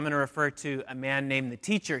I'm going to refer to a man named the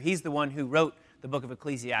teacher. He's the one who wrote the book of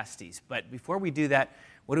Ecclesiastes. But before we do that,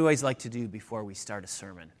 what do I always like to do before we start a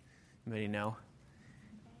sermon? Anybody know?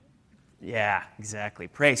 Yeah, exactly.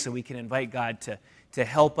 Pray so we can invite God to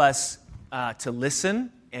help us to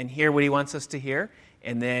listen and hear what he wants us to hear.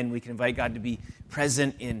 And then we can invite God to be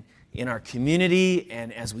present in our community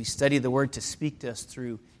and as we study the Word to speak to us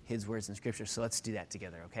through his words in Scripture. So let's do that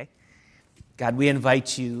together, okay? God, we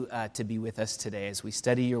invite you to be with us today. As we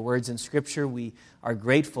study your words in Scripture, we are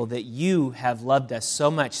grateful that you have loved us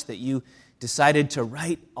so much that you decided to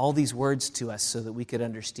write all these words to us so that we could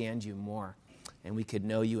understand you more and we could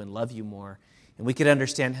know you and love you more and we could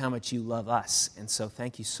understand how much you love us. And so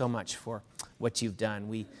thank you so much for what you've done.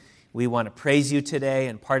 We want to praise you today,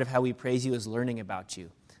 and part of how we praise you is learning about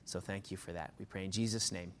you. So thank you for that. We pray in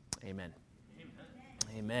Jesus' name. Amen.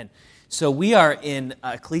 Amen. So we are in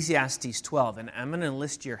Ecclesiastes 12, and I'm going to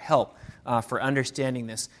enlist your help for understanding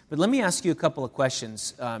this. But let me ask you a couple of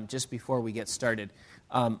questions just before we get started.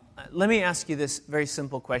 Let me ask you this very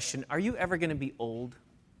simple question. Are you ever going to be old?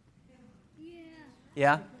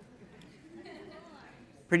 Yeah?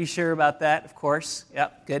 Pretty sure about that, of course.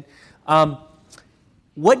 Yep, good.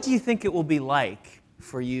 What do you think it will be like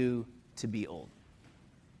for you to be old?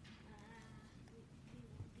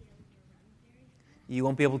 You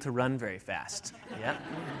won't be able to run very fast. Yep.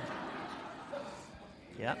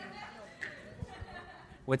 Yep.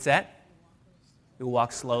 What's that? You'll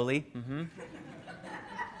walk slowly. Mm-hmm.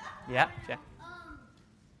 Yeah. Jack.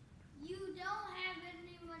 You don't have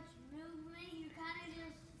any much movement. You kind of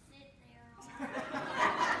just sit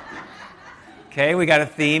there. Okay, we got a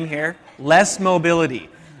theme here. Less mobility.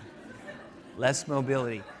 Less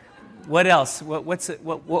mobility. What else? What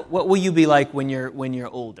will you be like when you're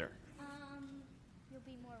older?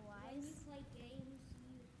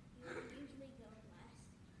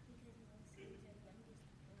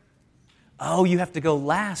 Oh, you have to go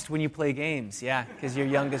last when you play games. Yeah, because you're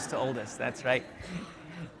youngest to oldest. That's right.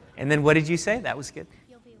 And then what did you say? That was good.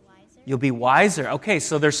 You'll be wiser. You'll be wiser. Okay,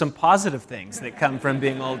 so there's some positive things that come from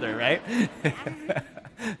being older, right?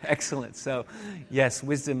 Excellent. So, yes,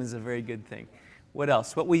 wisdom is a very good thing. What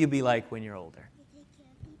else? What will you be like when you're older?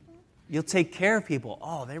 You'll take care of people.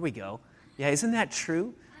 Oh, there we go. Yeah, isn't that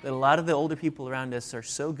true? That a lot of the older people around us are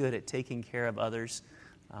so good at taking care of others,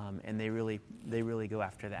 and they really go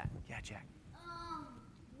after that. Yeah, Jack.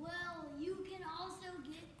 Well, you can also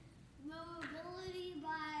get mobility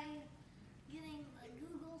by getting a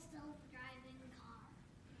Google self-driving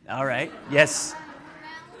car. All right. Yes.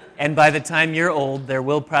 And by the time you're old, there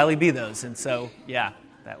will probably be those, and so yeah,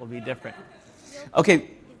 that will be different. Okay.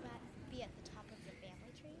 Be at the top of the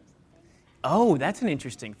family tree or something? Oh, that's an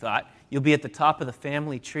interesting thought. You'll be at the top of the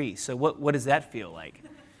family tree. So what does that feel like?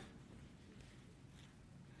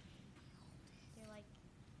 You're like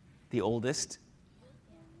the oldest?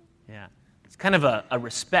 Yeah. It's kind of a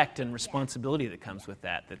respect and responsibility that comes with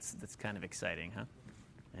that. That's kind of exciting, huh?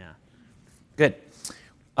 Yeah. Good.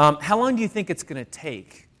 How long do you think it's going to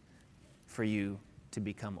take for you to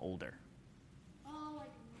become older? Oh, like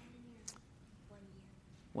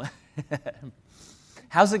 1 year.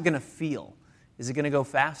 How's it going to feel? Is it going to go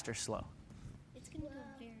fast or slow? It's going to go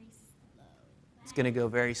very slow. It's going to go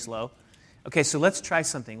very slow? Okay, so let's try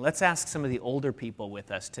something. Let's ask some of the older people with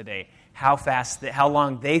us today how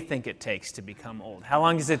long they think it takes to become old. How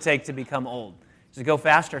long does it take to become old? Does it go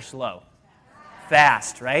fast or slow?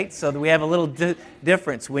 Fast, right? So we have a little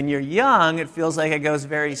difference. When you're young, it feels like it goes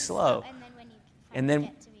very slow. And then when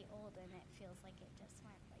you get to be old, and it feels like it just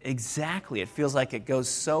went like... Exactly. It feels like it goes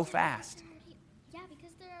so fast. Yeah,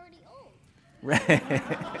 because they're already old.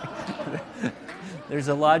 Right. There's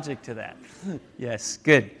a logic to that. Yes,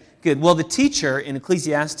 good. Well, the teacher in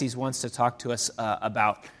Ecclesiastes wants to talk to us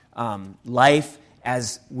about life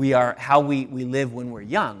as how we live when we're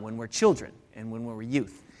young, when we're children, and when we're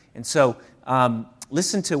youth. And so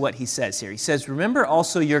listen to what he says here. He says, "Remember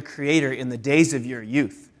also your Creator in the days of your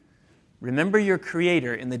youth." Remember your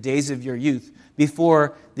Creator in the days of your youth,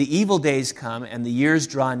 before the evil days come and the years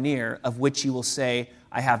draw near, of which you will say,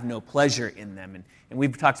 "I have no pleasure in them." And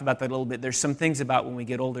we've talked about that a little bit. There's some things about when we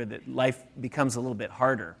get older that life becomes a little bit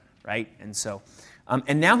harder, right? And so,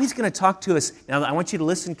 and now he's going to talk to us. Now I want you to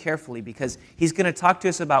listen carefully, because he's going to talk to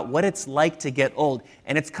us about what it's like to get old.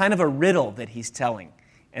 And it's kind of a riddle that he's telling.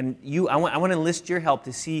 And I want to enlist your help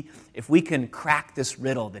to see if we can crack this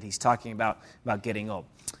riddle that he's talking about getting old.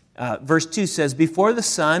 Verse 2 says, before the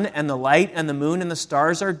sun and the light and the moon and the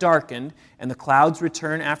stars are darkened and the clouds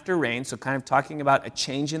return after rain, so kind of talking about a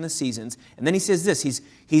change in the seasons. And then he says this,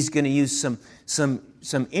 he's going to use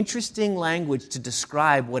some interesting language to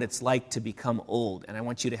describe what it's like to become old. And I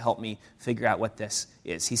want you to help me figure out what this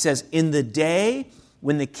is. He says, in the day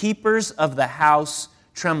when the keepers of the house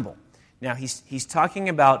tremble. Now, he's talking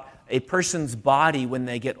about a person's body when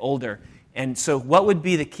they get older. And so what would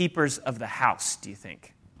be the keepers of the house, do you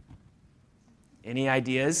think? Any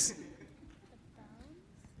ideas?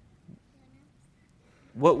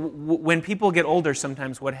 When people get older,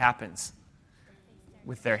 sometimes what happens?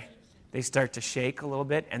 They start to shake a little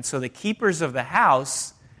bit. And so the keepers of the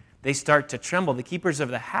house, they start to tremble. The keepers of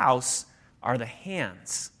the house are the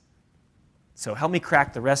hands. So help me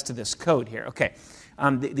crack the rest of this code here. Okay.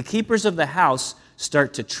 The keepers of the house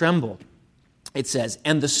start to tremble. It says,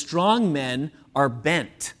 and the strong men are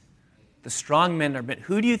bent. The strong men are bent.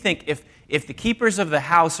 Who do you think, if the keepers of the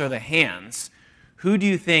house are the hands, who do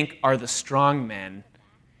you think are the strong men?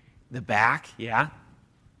 The back, yeah?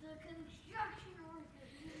 The construction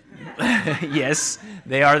workers. Yes,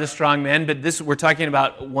 they are the strong men, but we're talking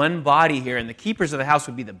about one body here, and the keepers of the house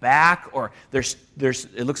would be the back, or there's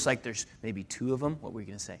it looks like there's maybe two of them. What were you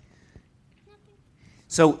going to say?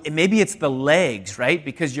 So maybe it's the legs, right?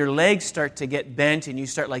 Because your legs start to get bent and you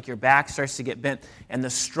start like your back starts to get bent. And the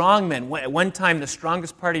strong men, at one time the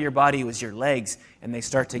strongest part of your body was your legs, and they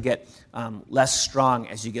start to get less strong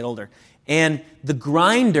as you get older. And the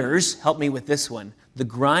grinders, help me with this one, the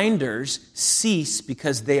grinders cease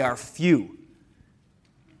because they are few.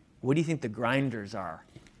 What do you think the grinders are?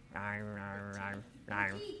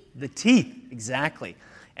 The teeth, exactly.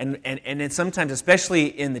 And then sometimes, especially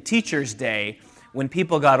in the teacher's day, when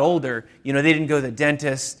people got older, they didn't go to the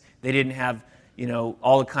dentist. They didn't have,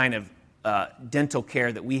 all the kind of dental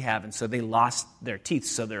care that we have, and so they lost their teeth.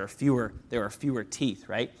 So there are fewer teeth,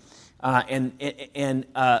 right? And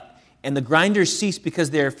the grinders cease because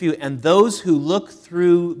they are few, and those who look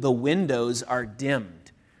through the windows are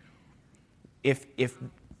dimmed. If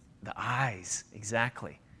the eyes,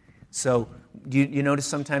 exactly. So you notice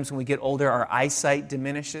sometimes when we get older, our eyesight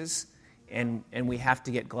diminishes. And we have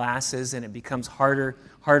to get glasses, and it becomes harder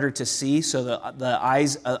to see, so the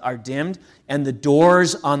eyes are dimmed, and the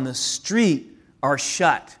doors on the street are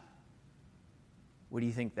shut. What do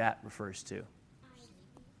you think that refers to?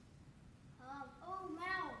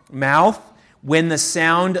 Mouth. When the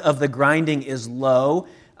sound of the grinding is low,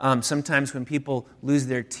 sometimes when people lose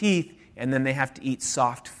their teeth, and then they have to eat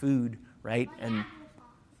soft food, right? And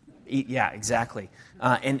eat, yeah, exactly.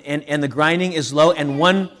 And the grinding is low, and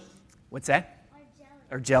one... What's that?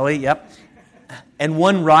 Or jelly, yep. And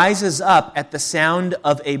one rises up at the sound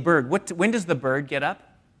of a bird. When does the bird get up?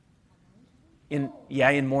 In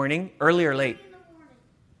morning? Early or late?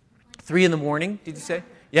 3 in the morning, did you say?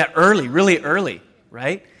 Yeah, early, really early,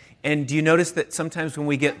 right? And do you notice that sometimes when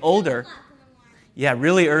we get older... Yeah,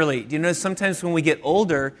 really early. Do you notice sometimes when we get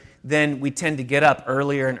older, then we tend to get up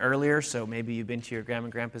earlier and earlier? So maybe you've been to your grandma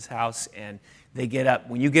and grandpa's house, and they get up.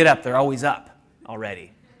 When you get up, they're always up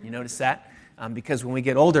already. You notice that? Because when we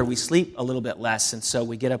get older, we sleep a little bit less, and so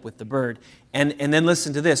we get up with the bird. And then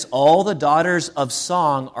listen to this. All the daughters of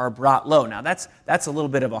song are brought low. Now, that's a little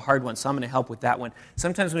bit of a hard one, so I'm going to help with that one.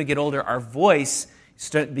 Sometimes when we get older, our voice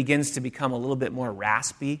begins to become a little bit more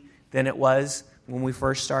raspy than it was when we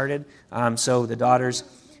first started. So the daughters...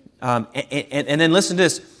 and then listen to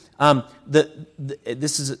this.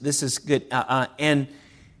 This is good. And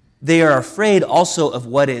they are afraid also of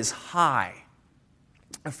what is high.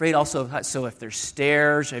 Afraid also of, so if there's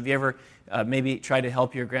stairs, have you ever maybe tried to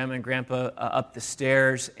help your grandma and grandpa up the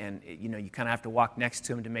stairs, and you kind of have to walk next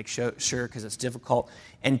to them to make sure because it's difficult,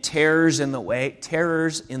 and terrors in the way.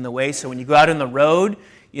 So when you go out on the road,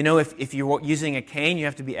 if you're using a cane, you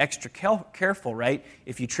have to be extra careful, right?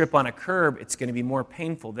 If you trip on a curb, it's going to be more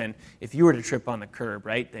painful than if you were to trip on the curb,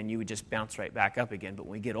 right? Then you would just bounce right back up again. But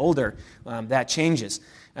when we get older, that changes,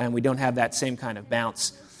 and we don't have that same kind of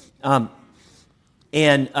bounce.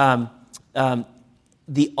 And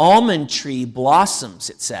the almond tree blossoms,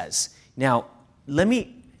 it says. Now, let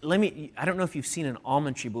me. I don't know if you've seen an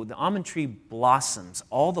almond tree, but the almond tree blossoms.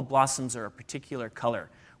 All the blossoms are a particular color.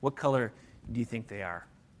 What color do you think they are?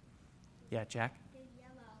 Yeah, Jack? They're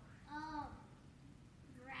yellow.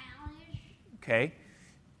 Brownish. Okay.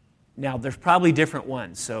 Now, there's probably different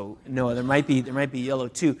ones. So, no, there might be yellow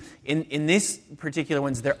too. In this particular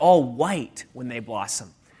ones, they're all white when they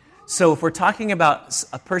blossom. So if we're talking about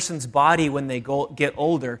a person's body when they get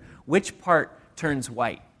older, which part turns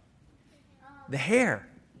white? The hair.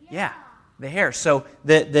 Yeah. the hair. So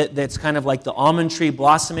that's kind of like the almond tree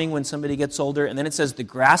blossoming when somebody gets older. And then it says the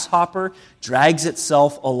grasshopper drags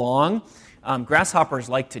itself along. Grasshoppers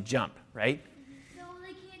like to jump, right? So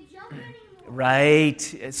they can't jump anymore. Right.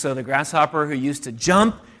 So the grasshopper who used to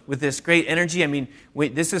jump with this great energy, I mean,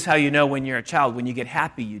 this is how you know when you're a child. When you get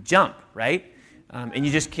happy, you jump, right? And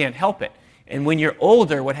you just can't help it. And when you're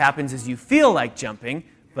older, what happens is you feel like jumping,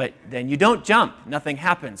 but then you don't jump. Nothing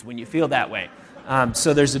happens when you feel that way.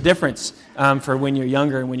 So there's a difference for when you're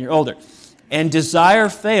younger and when you're older. And desire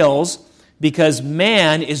fails because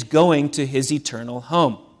man is going to his eternal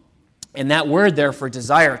home. And that word there for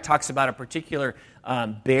desire talks about a particular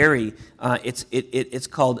berry. It's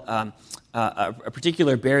called a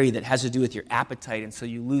particular berry that has to do with your appetite, and so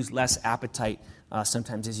you lose less appetite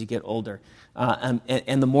sometimes as you get older.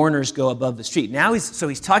 And the mourners go above the street. Now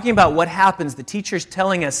he's talking about what happens. The teacher's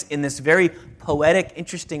telling us in this very poetic,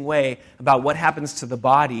 interesting way about what happens to the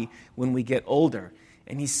body when we get older.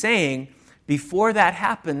 And he's saying, before that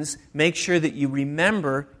happens, make sure that you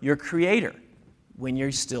remember your Creator when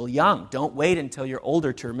you're still young. Don't wait until you're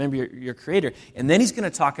older to remember your Creator. And then he's going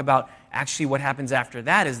to talk about actually what happens after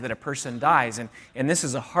that is that a person dies. And this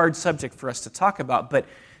is a hard subject for us to talk about, but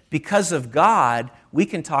because of God, we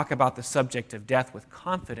can talk about the subject of death with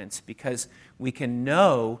confidence because we can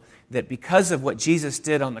know that because of what Jesus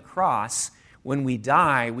did on the cross, when we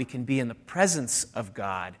die, we can be in the presence of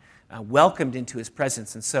God, welcomed into his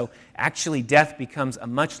presence. And so actually death becomes a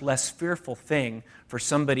much less fearful thing for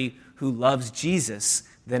somebody who loves Jesus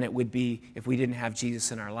than it would be if we didn't have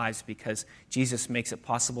Jesus in our lives, because Jesus makes it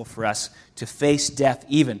possible for us to face death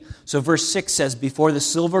even. So verse 6 says, before the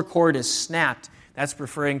silver cord is snapped, that's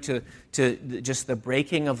referring to just the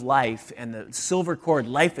breaking of life, and the silver cord,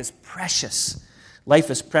 life is precious. Life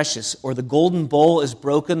is precious. Or the golden bowl is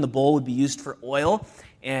broken, the bowl would be used for oil.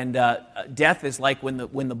 And death is like when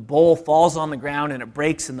the bowl falls on the ground and it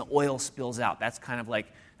breaks and the oil spills out. That's kind of like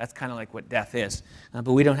what death is.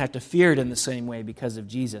 But we don't have to fear it in the same way because of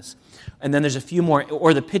Jesus. And then there's a few more.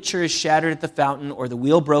 Or the pitcher is shattered at the fountain, or the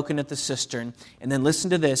wheel broken at the cistern. And then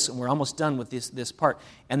listen to this, and we're almost done with this part.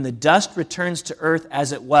 And the dust returns to earth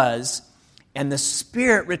as it was, and the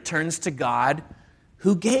spirit returns to God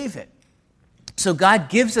who gave it. So God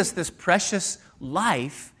gives us this precious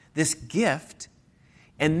life, this gift,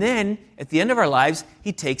 and then at the end of our lives,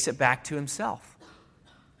 he takes it back to himself.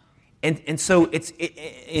 And so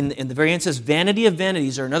in the very end says, vanity of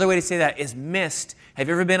vanities, or another way to say that is mist. Have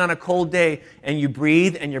you ever been on a cold day and you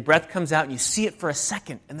breathe and your breath comes out and you see it for a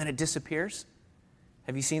second and then it disappears?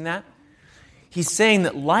 Have you seen that? He's saying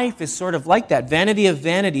that life is sort of like that. Vanity of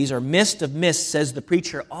vanities, or mist of mist, says the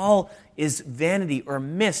preacher. All is vanity or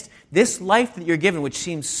mist. This life that you're given, which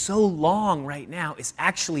seems so long right now, is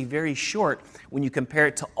actually very short when you compare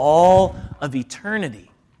it to all of eternity.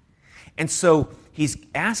 And so he's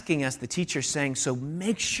asking us, the teacher's saying, so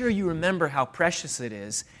make sure you remember how precious it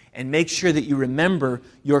is, and make sure that you remember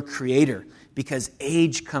your Creator, because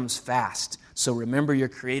age comes fast. So remember your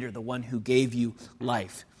Creator, the one who gave you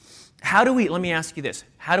life. Let me ask you this,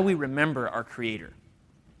 how do we remember our Creator?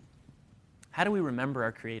 How do we remember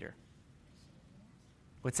our Creator?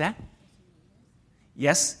 What's that?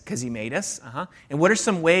 Yes, because he made us. And what are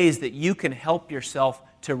some ways that you can help yourself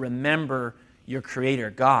to remember your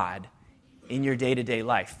Creator, God, in your day-to-day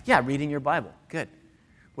life? Yeah, reading your Bible. Good.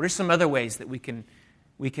 What are some other ways that we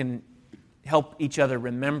can help each other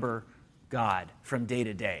remember God from day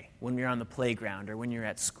to day, when you're on the playground or when you're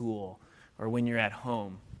at school or when you're at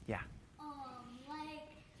home? Yeah. Like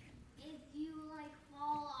if you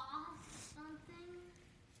fall off something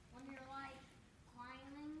when you're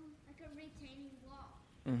climbing, like a retaining wall.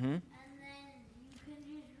 Mm-hmm. And then you can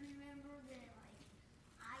just remember that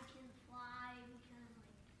I can fly because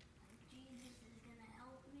Jesus is gonna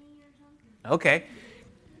help me or something. Okay.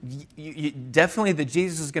 You definitely the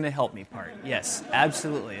Jesus is going to help me part. Yes,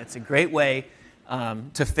 absolutely. It's a great way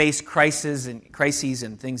to face crises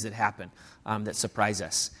and things that happen that surprise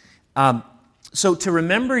us. So to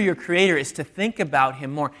remember your Creator is to think about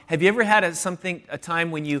Him more. Have you ever had a time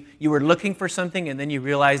when you were looking for something and then you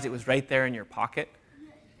realized it was right there in your pocket?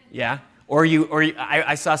 Yeah. Or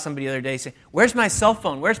I saw somebody the other day say, "Where's my cell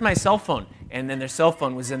phone? Where's my cell phone?" And then their cell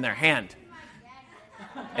phone was in their hand.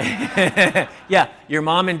 Yeah, your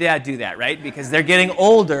mom and dad do that, right? Because they're getting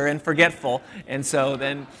older and forgetful, and so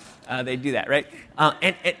then they do that, right?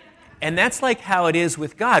 And that's like how it is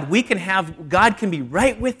with God. God can be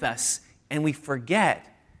right with us, and we forget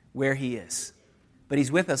where He is. But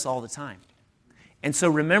He's with us all the time. And so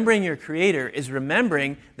remembering your Creator is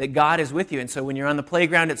remembering that God is with you. And so when you're on the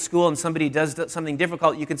playground at school and somebody does something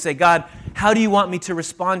difficult, you can say, "God, how do you want me to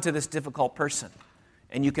respond to this difficult person?"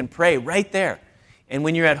 and you can pray right there. And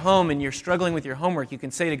when you're at home and you're struggling with your homework, you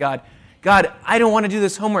can say to God, God, I don't want to do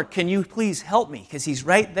this homework. Can you please help me? Because he's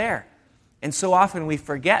right there. And so often we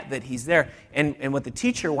forget that he's there. And what the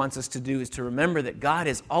teacher wants us to do is to remember that God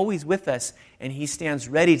is always with us, and he stands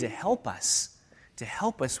ready to help us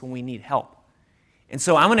when we need help. And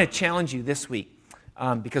so I'm going to challenge you this week,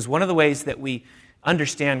 because one of the ways that we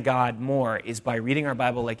understand God more is by reading our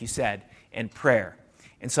Bible, like you said, and prayer.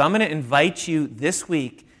 And so I'm going to invite you this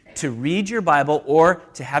week to read your Bible or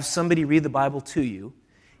to have somebody read the Bible to you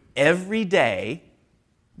every day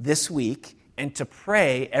this week, and to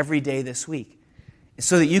pray every day this week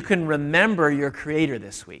so that you can remember your Creator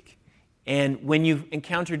this week. And when you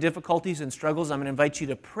encounter difficulties and struggles, I'm going to invite you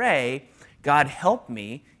to pray, God, help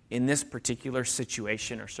me in this particular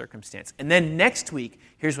situation or circumstance. And then next week,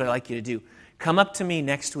 here's what I'd like you to do. Come up to me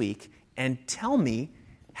next week and tell me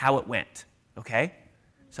how it went, okay?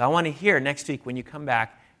 So I want to hear next week when you come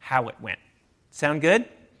back how it went. Sound good?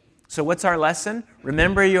 So what's our lesson?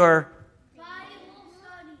 Remember your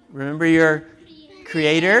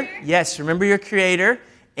Creator. Yes, remember your Creator.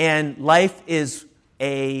 And life is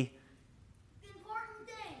it's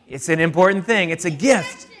an important thing. It's a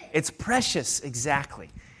gift. It's precious, exactly.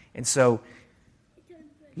 And so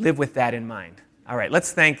live with that in mind. All right,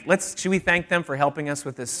 should we thank them for helping us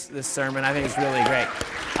with this sermon? I think it's really great.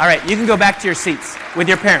 All right, you can go back to your seats with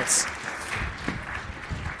your parents.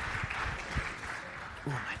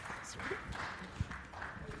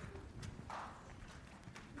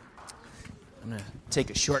 I'm going to take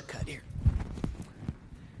a shortcut here.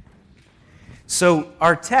 So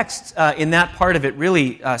our text in that part of it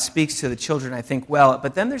really speaks to the children, I think, well.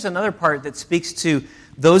 But then there's another part that speaks to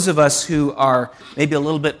those of us who are maybe a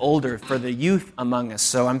little bit older, for the youth among us.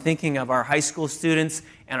 So I'm thinking of our high school students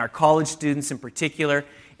and our college students in particular.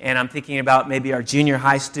 And I'm thinking about maybe our junior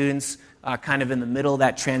high students kind of in the middle of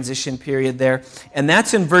that transition period there. And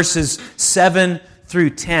that's in verses 7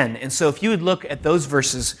 through 10. And so if you would look at those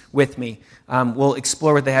verses with me, we'll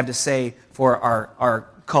explore what they have to say for our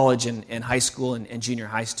college and high school and junior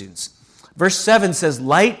high students. Verse 7 says,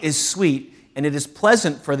 "Light is sweet, and it is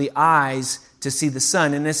pleasant for the eyes to see the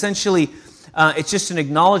sun." And essentially, it's just an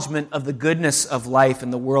acknowledgement of the goodness of life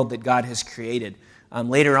and the world that God has created.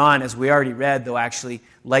 Later on, as we already read, though, actually,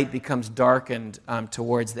 light becomes darkened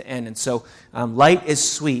towards the end. And so light is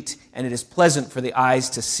sweet, and it is pleasant for the eyes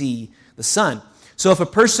to see the sun. "So if a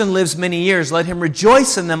person lives many years, let him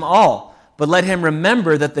rejoice in them all. But let him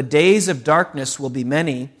remember that the days of darkness will be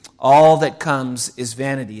many. All that comes is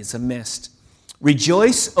vanity, is a mist.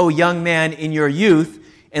 Rejoice, O young man, in your youth,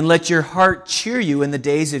 and let your heart cheer you in the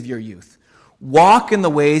days of your youth. Walk in the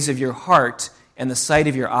ways of your heart and the sight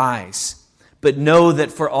of your eyes. But know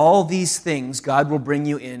that for all these things God will bring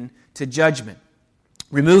you into judgment.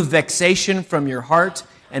 Remove vexation from your heart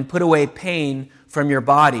and put away pain from your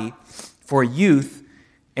body, for youth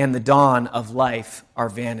and the dawn of life are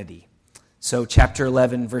vanity." So chapter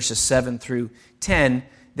 11, verses 7 through 10,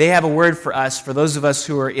 they have a word for us, for those of us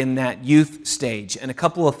who are in that youth stage, and a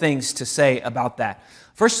couple of things to say about that.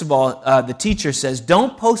 First of all, the teacher says,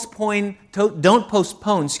 don't postpone,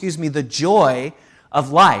 the joy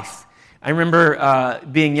of life. I remember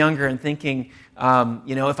being younger and thinking,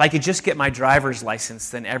 if I could just get my driver's license,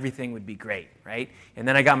 then everything would be great, right? And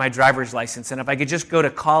then I got my driver's license, and if I could just go to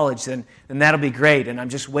college, then that'll be great, and I'm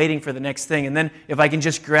just waiting for the next thing. And then if I can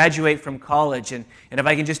just graduate from college, and if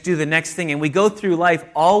I can just do the next thing. And we go through life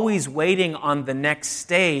always waiting on the next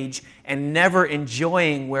stage and never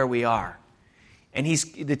enjoying where we are. And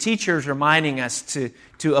the teacher is reminding us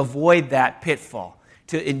to avoid that pitfall,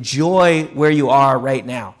 to enjoy where you are right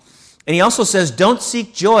now. And he also says, don't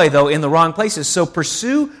seek joy, though, in the wrong places. So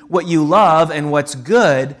pursue what you love and what's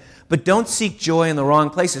good, but don't seek joy in the wrong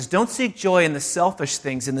places. Don't seek joy in the selfish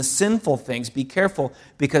things, in the sinful things. Be careful,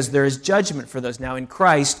 because there is judgment for those. Now, in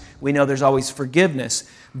Christ, we know there's always forgiveness.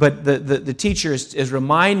 But the teacher is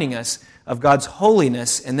reminding us of God's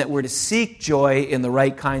holiness, and that we're to seek joy in the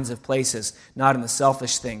right kinds of places, not in the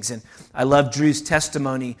selfish things. And I love Drew's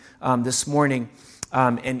testimony this morning,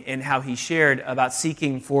 and how he shared about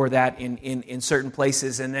seeking for that in certain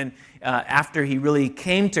places. And then after he really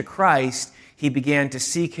came to Christ, he began to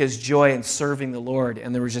seek his joy in serving the Lord.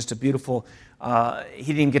 And there was just a beautiful,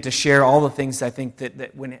 he didn't get to share all the things I think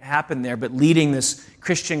that when it happened there, but leading this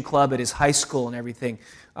Christian club at his high school and everything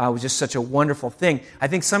was just such a wonderful thing. I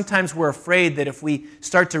think sometimes we're afraid that if we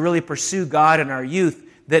start to really pursue God in our youth,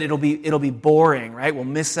 that it'll be boring, right? We'll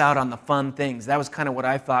miss out on the fun things. That was kind of what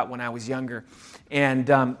I thought when I was younger. And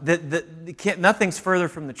nothing's further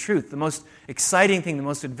from the truth. The most exciting thing, the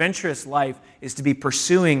most adventurous life is to be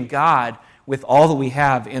pursuing God with all that we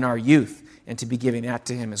have in our youth. and to be giving that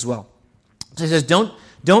to him as well. So he says,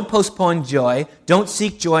 don't postpone joy. Don't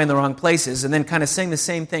seek joy in the wrong places. And then kind of saying the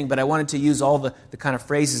same thing, but I wanted to use all the kind of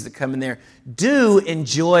phrases that come in there. Do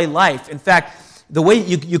enjoy life. In fact, the way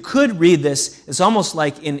you could read this is almost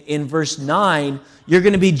like in verse 9, you're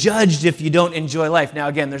going to be judged if you don't enjoy life. Now,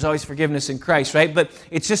 again, there's always forgiveness in Christ, right? But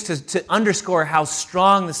it's just to underscore how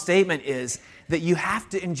strong the statement is that you have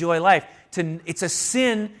to enjoy life. It's a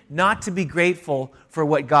sin not to be grateful for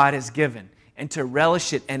what God has given, and to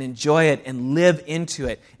relish it and enjoy it and live into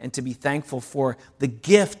it, and to be thankful for the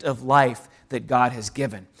gift of life that God has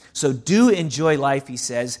given. So do enjoy life, he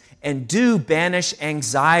says, and do banish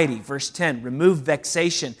anxiety. Verse 10, remove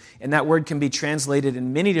vexation. And that word can be translated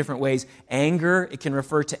in many different ways. Anger, it can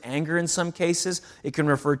refer to anger in some cases. It can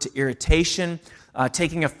refer to irritation,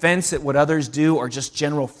 taking offense at what others do, or just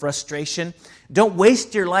general frustration. Don't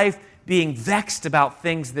waste your life being vexed about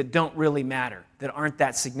things that don't really matter, that aren't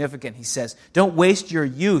that significant, he says. Don't waste your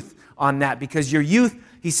youth on that, because your youth,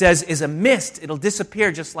 he says, is a mist. It'll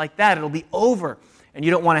disappear just like that. It'll be over, and you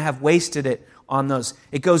don't want to have wasted it on those.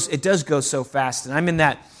 It does go so fast, and I'm in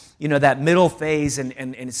that, that middle phase, and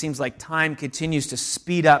it seems like time continues to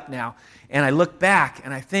speed up now. And I look back,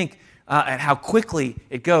 and I think at how quickly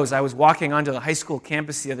it goes. I was walking onto the high school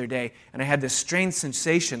campus the other day, and I had this strange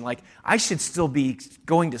sensation, like I should still be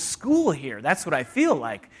going to school here. That's what I feel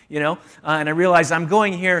like, and I realized I'm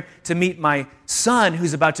going here to meet my son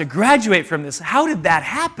who's about to graduate from this. How did that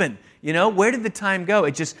happen? Where did the time go?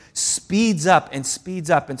 It just speeds up and speeds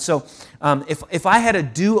up. And so if I had a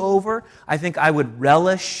do-over, I think I would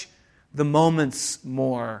relish the moments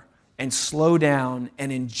more and slow down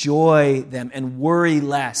and enjoy them and worry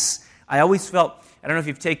less. I always felt, I don't know if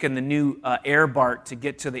you've taken the new Air BART to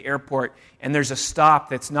get to the airport, and there's a stop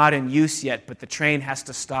that's not in use yet, but the train has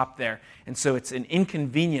to stop there. And so it's an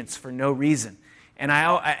inconvenience for no reason.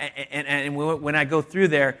 And when I go through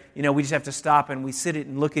there, we just have to stop and we sit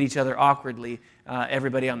and look at each other awkwardly,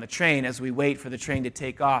 everybody on the train, as we wait for the train to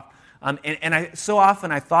take off. So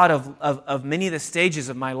often I thought of many of the stages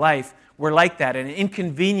of my life were like that, an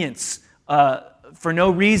inconvenience for no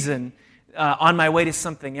reason on my way to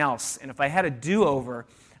something else. And if I had a do-over,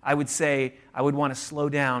 I would say I would want to slow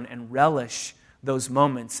down and relish those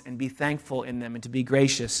moments and be thankful in them and to be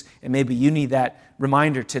gracious. And maybe you need that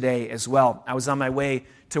reminder today as well. I was on my way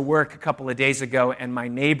to work a couple of days ago, and my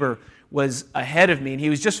neighbor was ahead of me, and he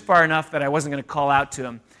was just far enough that I wasn't going to call out to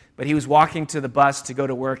him. But he was walking to the bus to go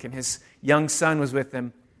to work, and his young son was with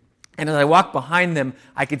him. And as I walked behind them,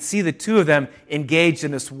 I could see the two of them engaged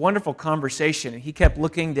in this wonderful conversation. And he kept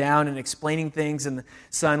looking down and explaining things, and the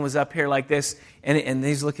son was up here like this, and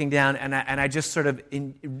he's looking down. And I just sort of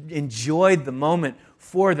enjoyed the moment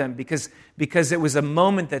for them because it was a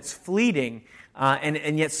moment that's fleeting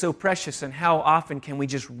and yet so precious. And how often can we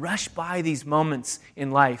just rush by these moments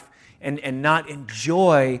in life and not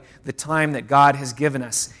enjoy the time that God has given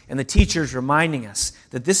us? And the teacher's reminding us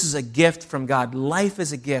that this is a gift from God. Life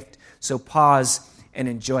is a gift. So pause and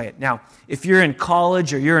enjoy it. Now, if you're in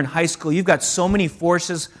college or you're in high school, you've got so many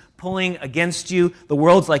forces pulling against you. The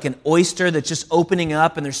world's like an oyster that's just opening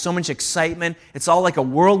up, and there's so much excitement. It's all like a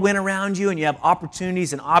whirlwind around you, and you have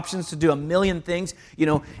opportunities and options to do a million things.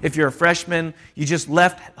 If you're a freshman, you just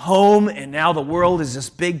left home, and now the world is this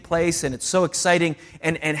big place, and it's so exciting.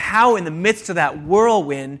 And how in the midst of that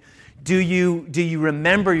whirlwind do you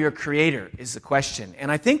remember your Creator is the question.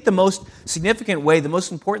 And I think the most significant way, the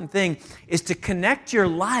most important thing, is to connect your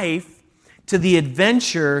life to the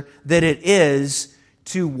adventure that it is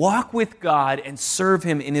to walk with God and serve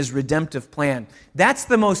Him in His redemptive plan. That's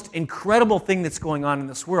the most incredible thing that's going on in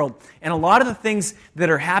this world. And a lot of the things that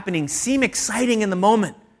are happening seem exciting in the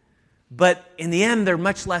moment, but in the end, they're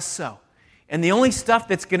much less so. And the only stuff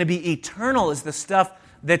that's going to be eternal is the stuff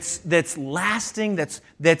that's lasting,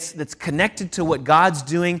 that's connected to what God's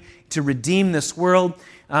doing to redeem this world.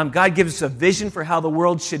 God gives us a vision for how the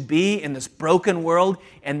world should be in this broken world.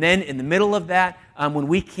 And then in the middle of that, when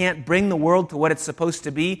we can't bring the world to what it's supposed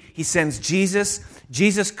to be, He sends Jesus.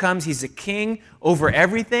 Jesus comes. He's a king over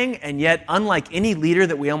everything. And yet, unlike any leader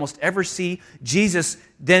that we almost ever see, Jesus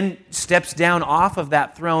then steps down off of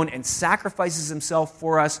that throne and sacrifices Himself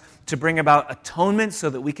for us to bring about atonement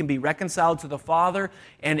so that we can be reconciled to the Father.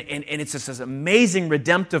 And it's just this amazing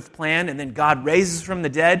redemptive plan. And then God raises from the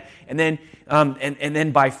dead. And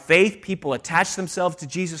then by faith, people attach themselves to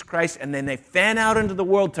Jesus Christ. And then they fan out into the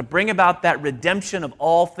world to bring about that redemption of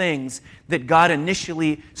all things that God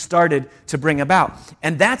initially started to bring about.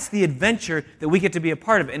 And that's the adventure that we get to be a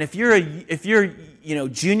part of. And if you're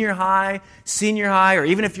junior high, senior high, or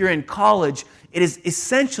even if you're in college, it is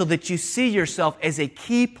essential that you see yourself as a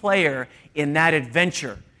key player in that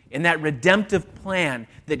adventure. in that redemptive plan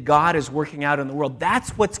that God is working out in the world.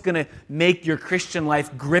 That's what's going to make your Christian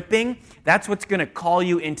life gripping. That's what's going to call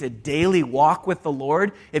you into daily walk with the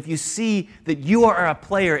Lord. If you see that you are a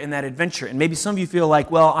player in that adventure, and maybe some of you feel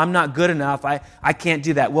like, well, I'm not good enough. I can't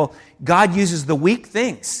do that. Well, God uses the weak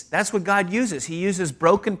things. That's what God uses. He uses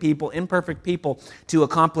broken people, imperfect people to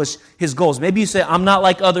accomplish His goals. Maybe you say, I'm not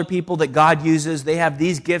like other people that God uses. They have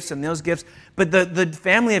these gifts and those gifts. But the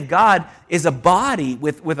family of God is a body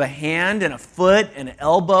with a hand and a foot and an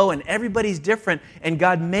elbow, and everybody's different, and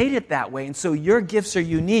God made it that way. And so your gifts are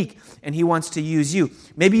unique, and He wants to use you.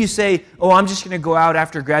 Maybe you say, oh, I'm just going to go out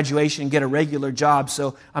after graduation and get a regular job,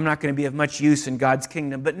 so I'm not going to be of much use in God's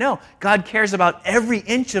kingdom. But no, God cares about every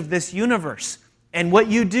inch of this universe. And what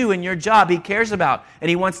you do in your job, He cares about. And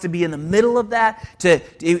He wants to be in the middle of that.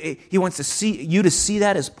 He wants to see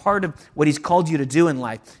that as part of what He's called you to do in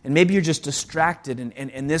life. And maybe you're just distracted.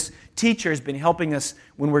 And this teacher has been helping us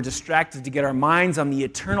when we're distracted to get our minds on the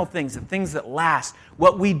eternal things, the things that last.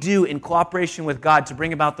 What we do in cooperation with God to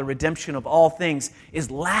bring about the redemption of all things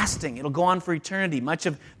is lasting. It'll go on for eternity. Much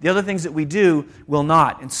of the other things that we do will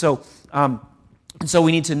not. And so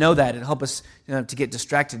we need to know that and help us to get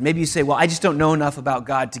distracted. Maybe you say, well, I just don't know enough about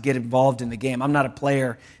God to get involved in the game. I'm not a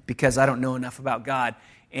player because I don't know enough about God.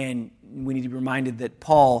 And we need to be reminded that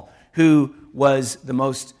Paul, who was the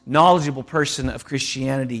most knowledgeable person of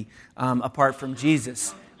Christianity apart from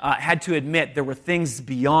Jesus, had to admit there were things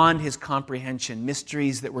beyond his comprehension,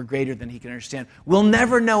 mysteries that were greater than he can understand. We'll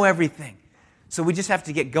never know everything. So we just have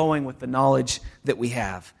to get going with the knowledge that we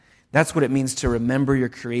have. That's what it means to remember your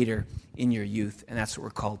Creator in your youth, and that's what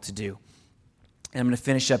we're called to do. And I'm going to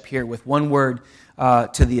finish up here with one word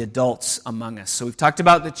to the adults among us. So we've talked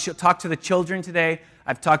about talk to the children today.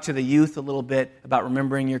 I've talked to the youth a little bit about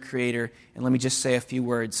remembering your Creator, and let me just say a few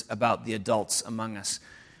words about the adults among us.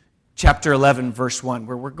 Chapter 11, verse 1.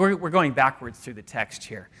 We're going backwards through the text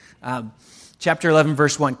here. Chapter 11,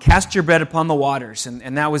 verse 1. Cast your bread upon the waters.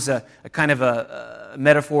 And that was a kind of a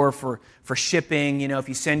metaphor for shipping. You know, if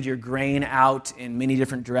you send your grain out in many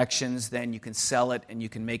different directions, then you can sell it and you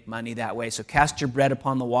can make money that way. So cast your bread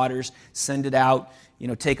upon the waters. Send it out. You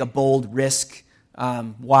know, take a bold risk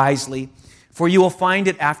wisely. For you will find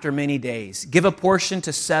it after many days. Give a portion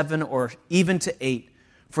to 7 or even to 8.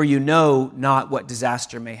 For you know not what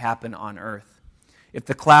disaster may happen on earth. If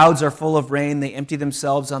the clouds are full of rain, they empty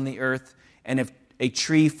themselves on the earth. And if a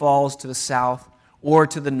tree falls to the south or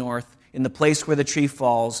to the north, in the place where the tree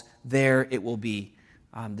falls, there it will be.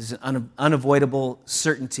 There's an unavoidable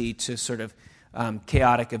certainty to sort of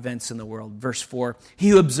chaotic events in the world. Verse 4, he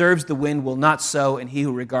who observes the wind will not sow, and he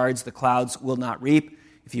who regards the clouds will not reap.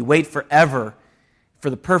 If you wait forever for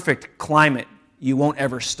the perfect climate, you won't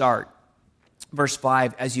ever start. Verse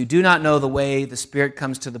 5, as you do not know the way the Spirit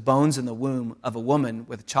comes to the bones in the womb of a woman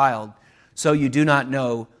with a child, so you do not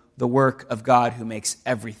know the work of God who makes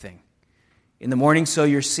everything. In the morning sow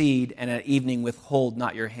your seed, and at evening withhold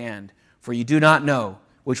not your hand, for you do not know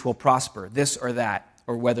which will prosper, this or that,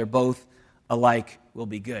 or whether both alike will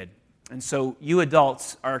be good. And so you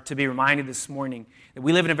adults are to be reminded this morning that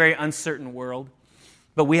we live in a very uncertain world,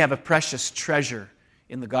 but we have a precious treasure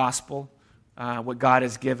in the gospel, what God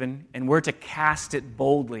has given, and we're to cast it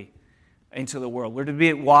boldly into the world. We're to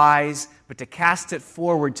be wise, but to cast it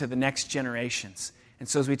forward to the next generations. And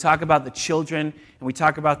so as we talk about the children and we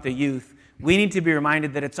talk about the youth, we need to be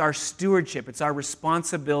reminded that it's our stewardship, it's our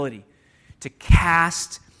responsibility to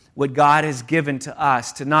cast what God has given to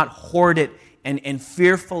us, to not hoard it and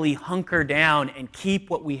fearfully hunker down and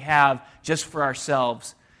keep what we have just for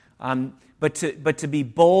ourselves, but to be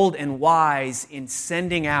bold and wise in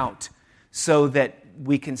sending out so that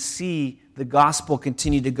we can see the gospel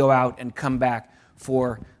continue to go out and come back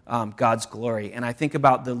for God's glory. And I think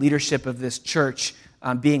about the leadership of this church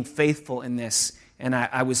being faithful in this. And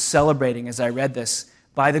I was celebrating as I read this.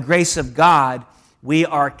 By the grace of God, we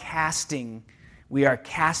are casting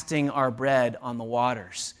our bread on the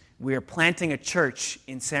waters. We are planting a church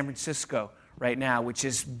in San Francisco right now, which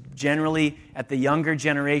is generally at the younger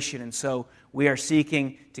generation. And so we are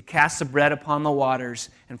seeking to cast the bread upon the waters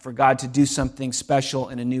and for God to do something special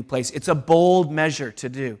in a new place. It's a bold measure to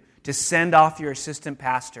do, to send off your assistant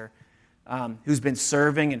pastor who's been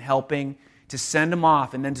serving and helping, to send them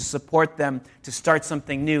off and then to support them to start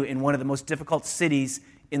something new in one of the most difficult cities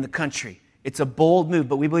in the country. It's a bold move,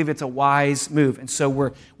 but we believe it's a wise move. And so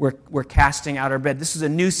we're casting out our bread. This is a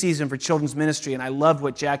new season for children's ministry, and I love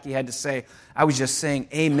what Jackie had to say I was just saying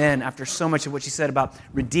amen after so much of what she said about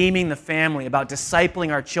redeeming the family, about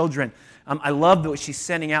discipling our children. I love what she's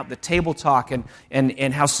sending out, the table talk,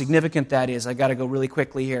 and how significant that is. I got to go really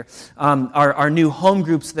quickly here. Our new home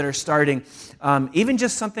groups that are starting, even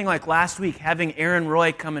just something like last week, having Aaron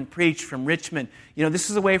Roy come and preach from Richmond. This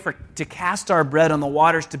is a way to cast our bread on the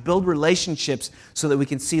waters, to build relationships so that we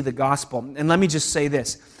can see the gospel. And let me just say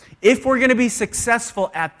this. If we're going to be successful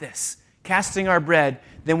at this, casting our bread,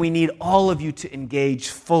 then we need all of you to engage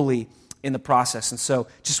fully in the process. And so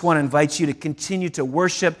just want to invite you to continue to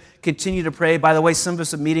worship, continue to pray. By the way, some of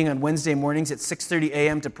us are meeting on Wednesday mornings at 6:30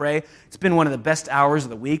 a.m. to pray. It's been one of the best hours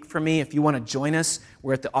of the week for me. If you want to join us,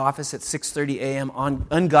 we're at the office at 6:30 a.m. on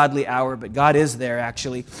ungodly hour, but God is there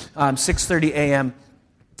actually, 6:30 a.m.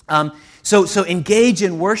 So engage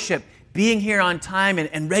in worship, being here on time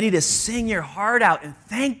and ready to sing your heart out and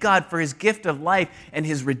thank God for His gift of life and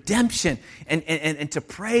His redemption and to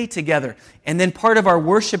pray together. And then part of our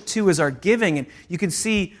worship too is our giving. And you can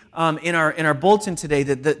see in our bulletin today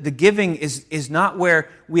that the giving is not where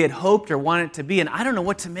we had hoped or wanted it to be. And I don't know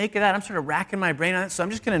what to make of that. I'm sort of racking my brain on it. So I'm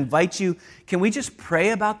just going to invite you. Can we just pray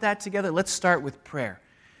about that together? Let's start with prayer.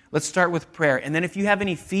 Let's start with prayer. And then if you have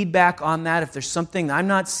any feedback on that, if there's something I'm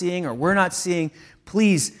not seeing or we're not seeing,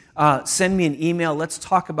 please send me an email. Let's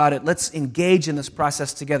talk about it. Let's engage in this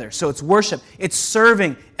process together. So it's worship. It's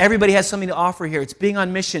serving. Everybody has something to offer here. It's being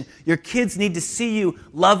on mission. Your kids need to see you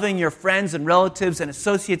loving your friends and relatives and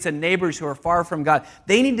associates and neighbors who are far from God.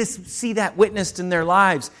 They need to see that witnessed in their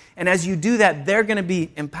lives. And as you do that, they're going to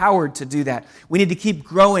be empowered to do that. We need to keep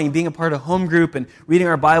growing, being a part of home group and reading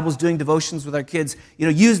our Bibles, doing devotions with our kids.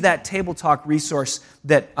 Use that table talk resource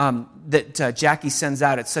that Jackie sends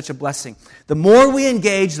out. It's such a blessing. The more we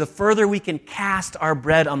engage, the further we can cast our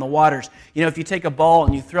bread on the waters. If you take a ball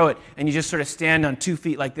and you throw it and you just sort of stand on 2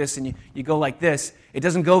 feet like this and you go like this, it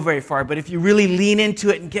doesn't go very far. But if you really lean into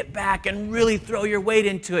it and get back and really throw your weight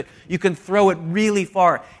into it, you can throw it really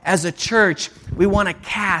far. As a church, we want to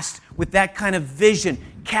cast with that kind of vision.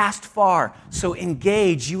 Cast far. So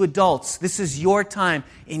engage, you adults. This is your time.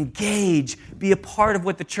 Engage. Be a part of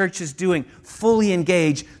what the church is doing. Fully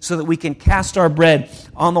engage so that we can cast our bread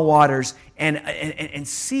on the waters and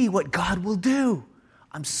see what God will do.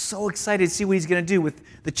 I'm so excited to see what He's going to do with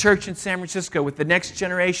the church in San Francisco, with the next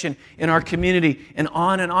generation in our community, and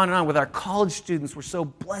on and on and on. With our college students, we're so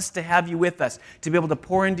blessed to have you with us, to be able to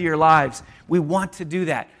pour into your lives. We want to do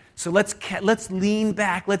that. So let's lean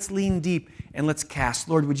back, let's lean deep, and let's cast.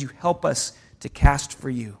 Lord, would you help us to cast for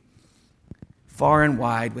you, far and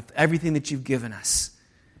wide, with everything that you've given us.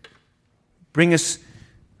 Bring us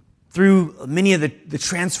through many of the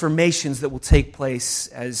transformations that will take place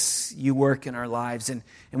as you work in our lives. And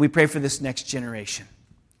we pray for this next generation,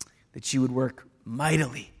 that you would work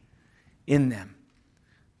mightily in them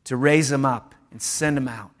to raise them up and send them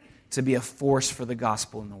out to be a force for the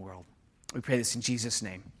gospel in the world. We pray this in Jesus'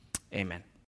 name. Amen.